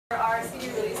Our CD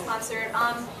release concert.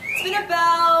 It's been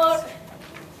about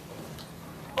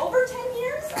over 10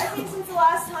 years, I think, since the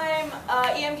last time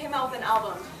EM came out with an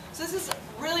album. So this is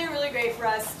really, really great for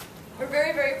us. We're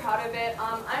very, very proud of it.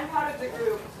 I'm proud of the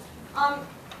group.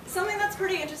 Something that's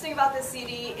pretty interesting about this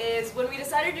CD is when we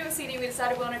decided to do a CD, we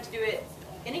decided we wanted to do it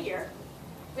in a year.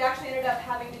 We actually ended up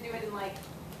having to do it in like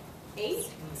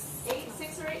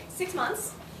 6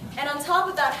 months. And on top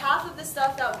of that, half of the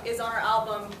stuff that is on our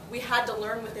album, we had to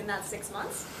learn within that 6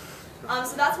 months.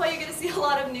 So that's why you get to see a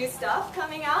lot of new stuff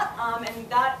coming out. And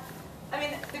that, I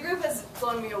mean, the group has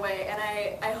blown me away, and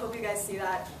I hope you guys see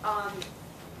that.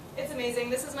 It's amazing.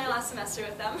 This is my last semester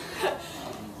with them.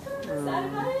 I'm sad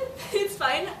about it. It's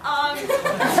fine.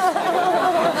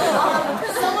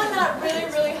 Someone that really,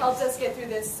 really helped us get through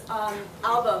this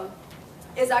album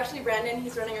is actually Brandon.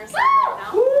 He's running our sound right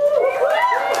now.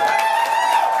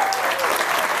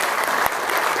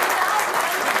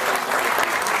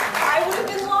 I would have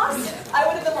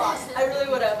been lost. I really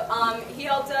would have. He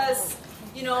helped us,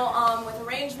 you know, with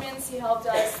arrangements. He helped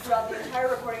us throughout the entire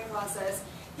recording process.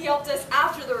 He helped us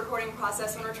after the recording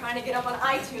process when we're trying to get up on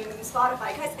iTunes and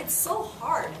Spotify. Guys, it's so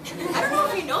hard. I don't know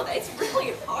if you know that. It's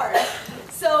really hard.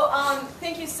 So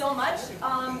thank you so much.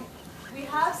 We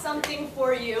have something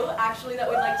for you, actually, that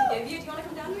we'd like to give you. Do you want to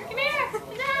come down here? Come here.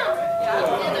 Come down. Yeah.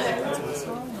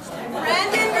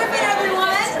 Brandon Griffin,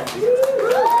 everyone.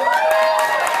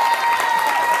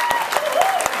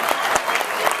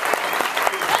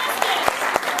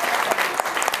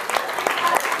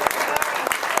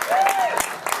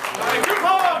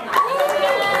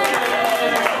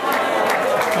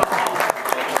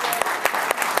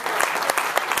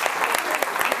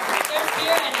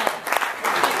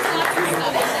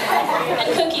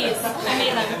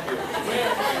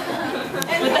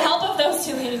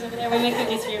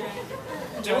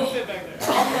 Don't sit back there.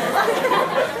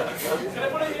 Can I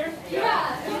put it here?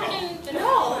 Yeah. No.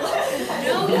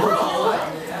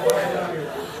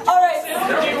 All right.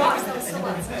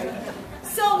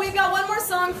 So we've got one more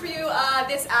song for you,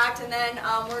 this act, and then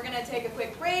we're going to take a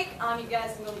quick break. You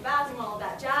guys can go to the bathroom, all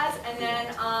that jazz, and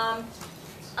then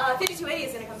 5280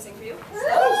 is going to come sing for you. So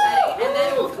exciting. And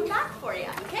then we'll come back for you,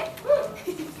 okay?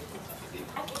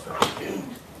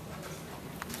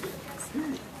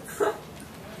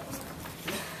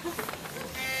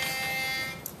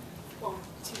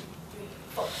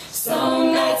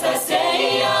 Some nights I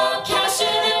stay up, cashing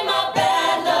in my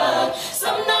bad luck.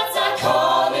 Some nights I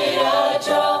call it a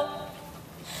draw.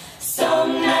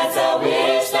 Some nights I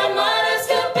wish that miners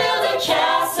could build a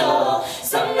castle.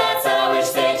 Some nights I wish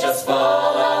they just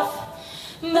fall off.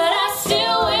 But I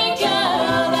still wake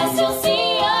up, I still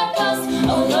see a ghost.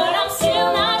 Oh Lord, I'm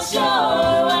still not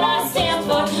sure what I stand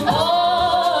for.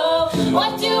 Oh,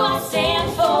 what do I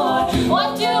stand for?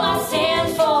 What do I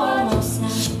stand for? Most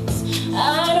nights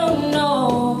I don't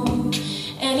know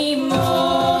anymore. Oh,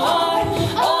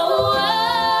 oh,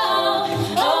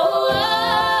 oh,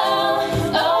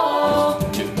 oh,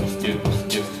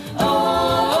 oh,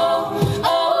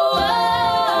 oh,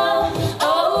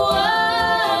 oh,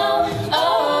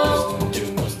 oh,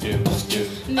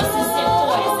 Mississippi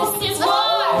boys, this is war.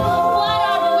 What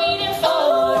are we waiting for?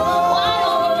 Why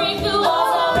don't we break the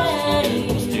walls already?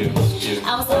 I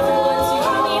was looking forward to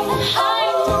leave the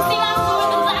height. See my sword,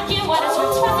 the black and white. I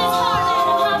church was his heart and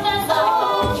I love that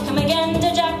song. You come again to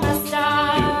jack my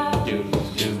style.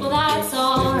 Well, that's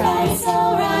alright, it's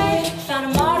alright. Found a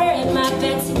martyr in my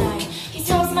bed tonight. He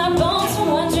tones my bones from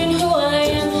wondering who I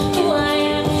am, who I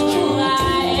am, who I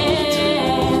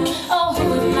am. Oh, who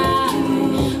am I?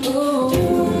 Ooh,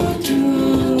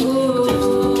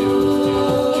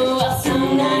 well, some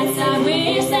nights I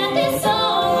wish that this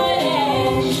song would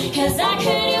end, 'cause I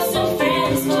could use some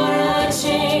friends for a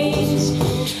change.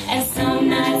 And some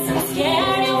nights I'm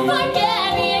scared you'll forget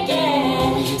me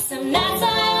again. Some nights I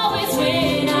always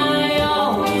win,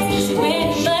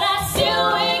 but I still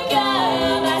wake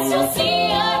up, I still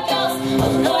see a ghost. Oh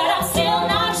Lord, I'm still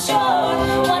not sure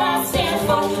what I stand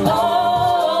for.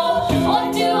 Oh, what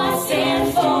do I stand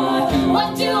for? What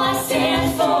do I stand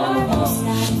for? Most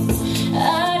nights I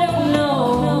don't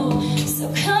know. So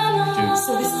come on.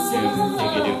 So this is it.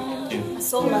 I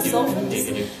sold my soul for this.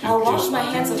 I washed my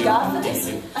hands with God for this.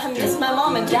 I miss my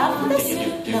mom and dad for this.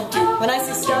 No, when I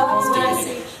see stars,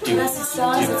 when I see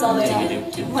stars, that's all they are.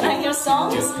 When I hear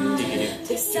songs,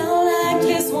 they sound like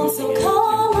this one, so come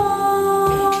on.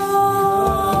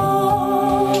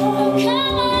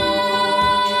 Come on.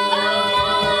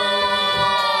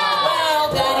 Well,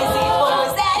 that is it,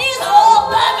 boys. That is all.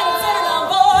 5 minutes and I'm on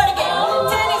board again.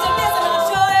 10 years of this, I'm not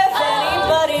sure if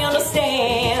anybody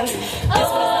understands. This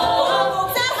one is not for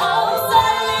folks at home.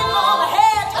 Suddenly, all my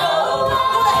head. Oh,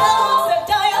 who the hell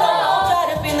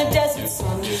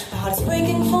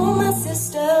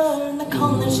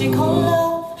she called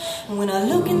love. And when I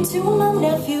look into my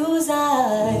nephew's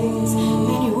eyes,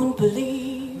 man, you wouldn't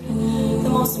believe the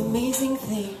most amazing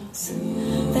things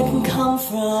that can come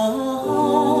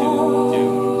from